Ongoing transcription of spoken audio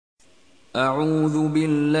أعوذ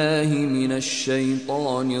بالله من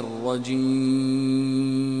الشيطان الرجيم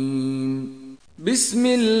بسم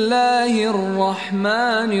الله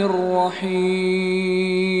الرحمن الرحيم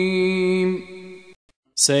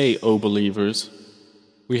Say, O believers,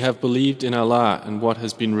 we have believed in Allah and what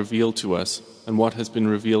has been revealed to us, and what has been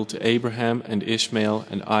revealed to Abraham and Ishmael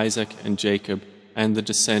and Isaac and Jacob and the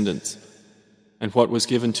descendants, and what was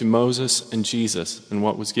given to Moses and Jesus, and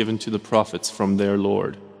what was given to the prophets from their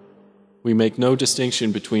Lord. We make no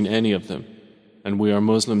distinction between any of them, and we are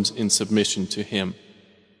Muslims in submission to Him.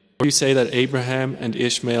 You say that Abraham and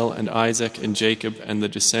Ishmael and Isaac and Jacob and the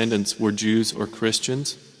descendants were Jews or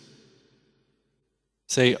Christians?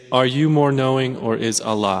 Say, are you more knowing, or is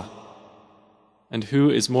Allah? And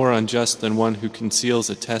who is more unjust than one who conceals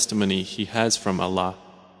a testimony he has from Allah?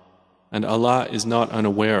 And Allah is not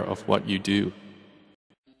unaware of what you do.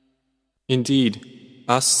 Indeed,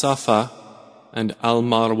 As-Safa and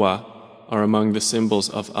Al-Marwa are among the symbols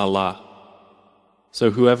of Allah.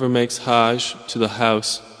 So whoever makes Hajj to the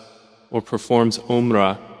house or performs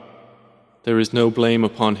Umrah, there is no blame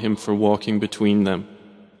upon him for walking between them.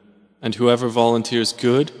 And whoever volunteers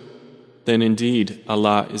good, then indeed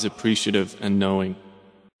Allah is appreciative and knowing.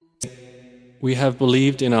 We have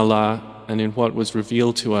believed in Allah and in what was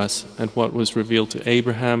revealed to us and what was revealed to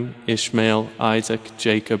Abraham, Ishmael, Isaac,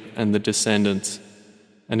 Jacob and the descendants,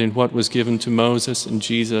 and in what was given to Moses and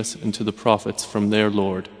Jesus and to the prophets from their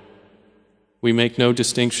Lord. We make no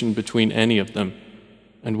distinction between any of them,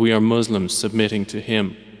 and we are Muslims submitting to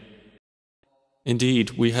Him.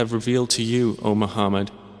 Indeed, we have revealed to you, O Muhammad,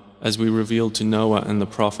 as we revealed to Noah and the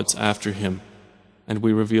prophets after him, and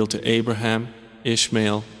we revealed to Abraham,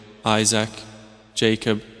 Ishmael, Isaac,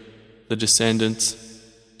 Jacob, the descendants,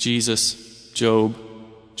 Jesus, Job,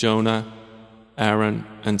 Jonah, Aaron,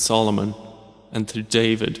 and Solomon, and to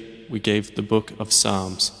David we gave the book of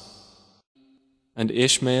Psalms. And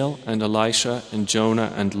Ishmael and Elisha and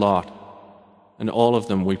Jonah and Lot, and all of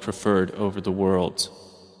them we preferred over the worlds.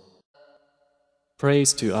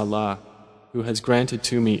 Praise to Allah, who has granted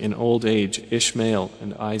to me in old age Ishmael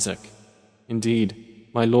and Isaac. Indeed,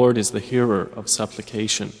 my Lord is the hearer of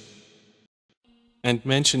supplication. And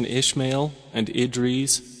mention Ishmael and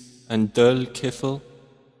Idris and Dhul-Kifl,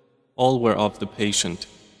 all were of the patient.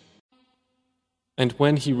 And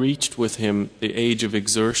when he reached with him the age of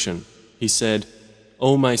exertion, he said,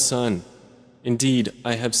 O my son, indeed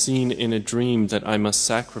I have seen in a dream that I must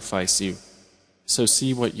sacrifice you, so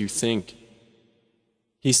see what you think.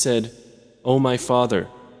 He said, O my father,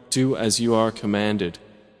 do as you are commanded.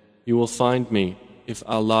 You will find me, if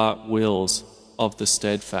Allah wills, of the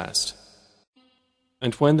steadfast.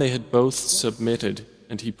 And when they had both submitted,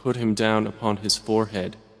 and he put him down upon his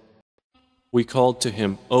forehead, we called to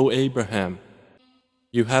him, O Abraham,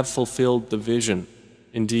 you have fulfilled the vision.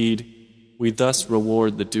 Indeed, we thus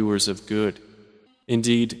reward the doers of good.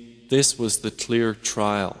 Indeed, this was the clear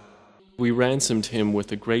trial. We ransomed him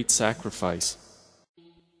with a great sacrifice,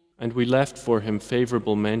 and we left for him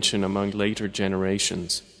favorable mention among later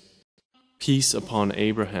generations. Peace upon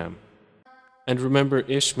Abraham. And remember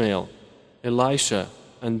Ishmael, Elisha,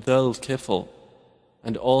 and Dhul-Kifl,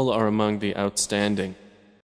 and all are among the outstanding.